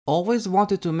Always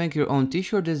wanted to make your own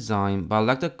t-shirt design but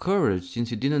lacked the courage since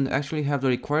you didn't actually have the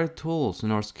required tools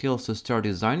nor skills to start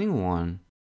designing one?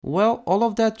 Well, all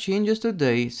of that changes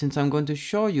today since I'm going to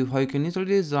show you how you can easily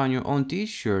design your own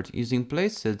t-shirt using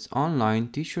Placeit's online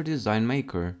t-shirt design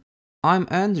maker. I'm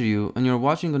Andrew and you're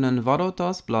watching an Envato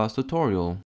Tuts Plus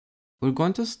tutorial. We're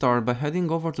going to start by heading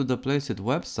over to the Placeit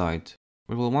website,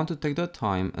 where we'll want to take the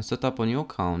time and set up a new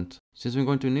account since we're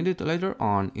going to need it later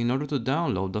on in order to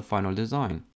download the final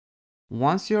design.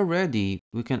 Once you're ready,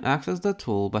 we can access the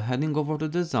tool by heading over to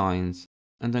Designs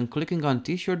and then clicking on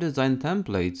T-shirt Design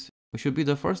Templates, which should be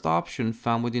the first option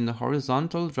found within the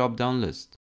horizontal drop-down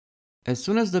list. As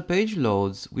soon as the page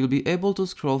loads, we'll be able to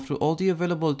scroll through all the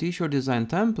available T-shirt design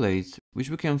templates, which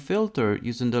we can filter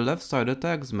using the left-sided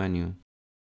tags menu.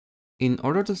 In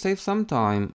order to save some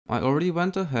time, I already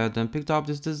went ahead and picked up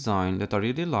this design that I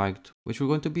really liked, which we're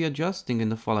going to be adjusting in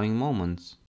the following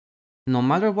moments. No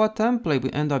matter what template we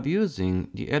end up using,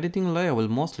 the editing layout will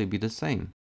mostly be the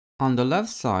same. On the left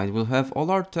side, we'll have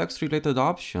all our text-related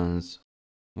options,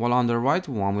 while on the right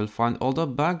one, we'll find all the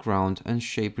background and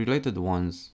shape-related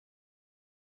ones.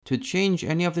 To change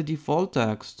any of the default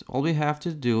text, all we have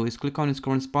to do is click on its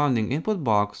corresponding input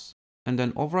box and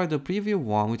then override the preview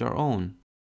one with our own.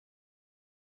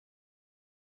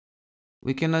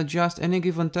 We can adjust any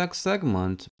given text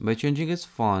segment by changing its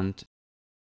font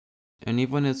and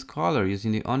even its color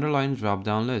using the underlying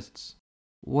drop-down lists.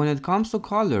 When it comes to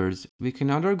colors, we can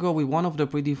either go with one of the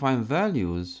predefined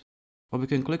values, or we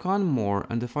can click on More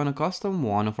and define a custom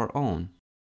one of our own.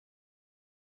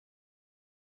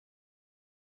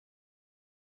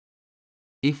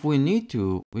 If we need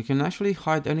to, we can actually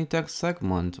hide any text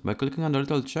segment by clicking on the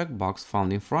little checkbox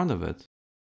found in front of it.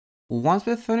 Once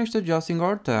we've finished adjusting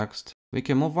our text, we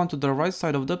can move on to the right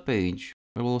side of the page,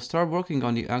 where we'll start working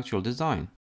on the actual design.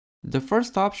 The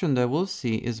first option that we'll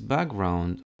see is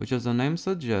background, which as the name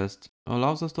suggests,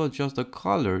 allows us to adjust the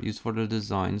color used for the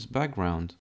design's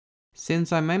background.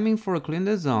 Since I'm aiming for a clean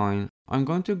design, I'm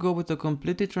going to go with a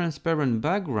completely transparent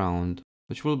background,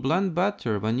 which will blend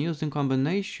better when used in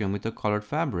combination with the colored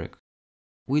fabric.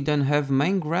 We then have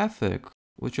main graphic,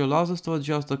 which allows us to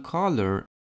adjust the color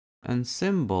and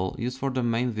symbol used for the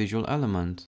main visual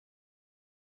element.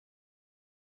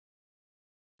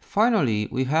 Finally,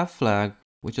 we have flag,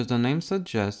 which as the name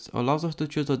suggests, allows us to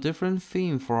choose a different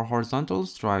theme for our horizontal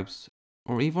stripes,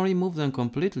 or even remove them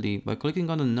completely by clicking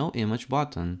on the No Image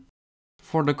button.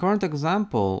 For the current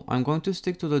example, I'm going to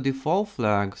stick to the default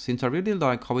flag since I really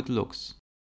like how it looks.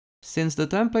 Since the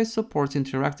template supports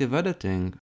interactive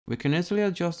editing, we can easily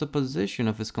adjust the position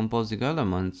of its composing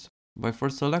elements by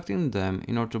first selecting them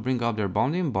in order to bring up their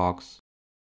bounding box,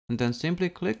 and then simply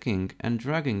clicking and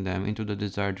dragging them into the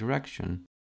desired direction.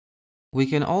 We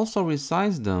can also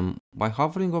resize them by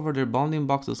hovering over their bounding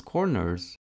box's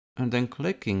corners and then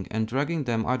clicking and dragging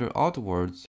them either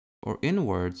outwards or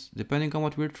inwards depending on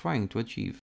what we're trying to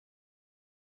achieve.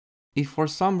 If for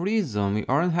some reason we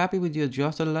aren't happy with the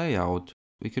adjusted layout,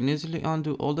 we can easily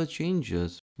undo all the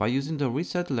changes by using the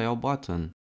Reset Layout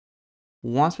button.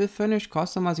 Once we finish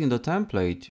customizing the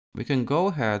template, we can go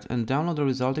ahead and download the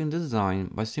resulting design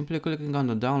by simply clicking on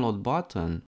the Download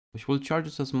button, which will charge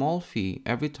us a small fee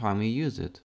every time we use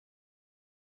it.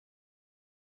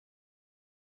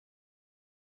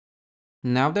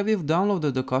 Now that we've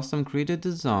downloaded the custom created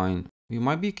design, we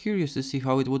might be curious to see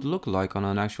how it would look like on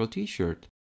an actual t-shirt.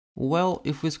 Well,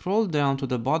 if we scroll down to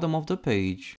the bottom of the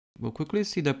page, we'll quickly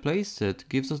see that Placeit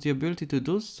gives us the ability to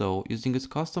do so using its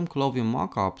custom clothing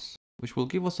mockups, which will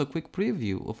give us a quick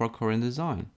preview of our current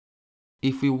design.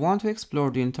 If we want to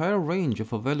explore the entire range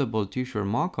of available t-shirt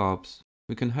mockups,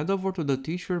 we can head over to the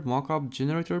t-shirt mockup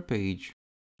generator page,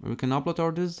 where we can upload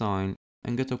our design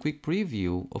and get a quick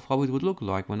preview of how it would look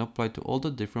like when applied to all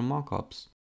the different mockups.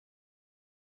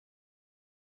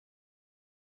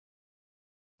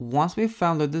 Once we've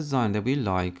found a design that we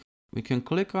like, we can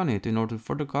click on it in order to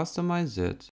further customize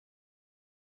it,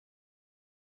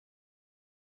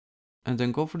 and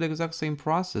then go through the exact same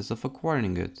process of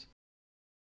acquiring it.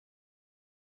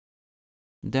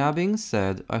 That being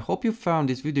said, I hope you found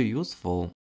this video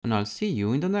useful, and I'll see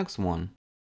you in the next one.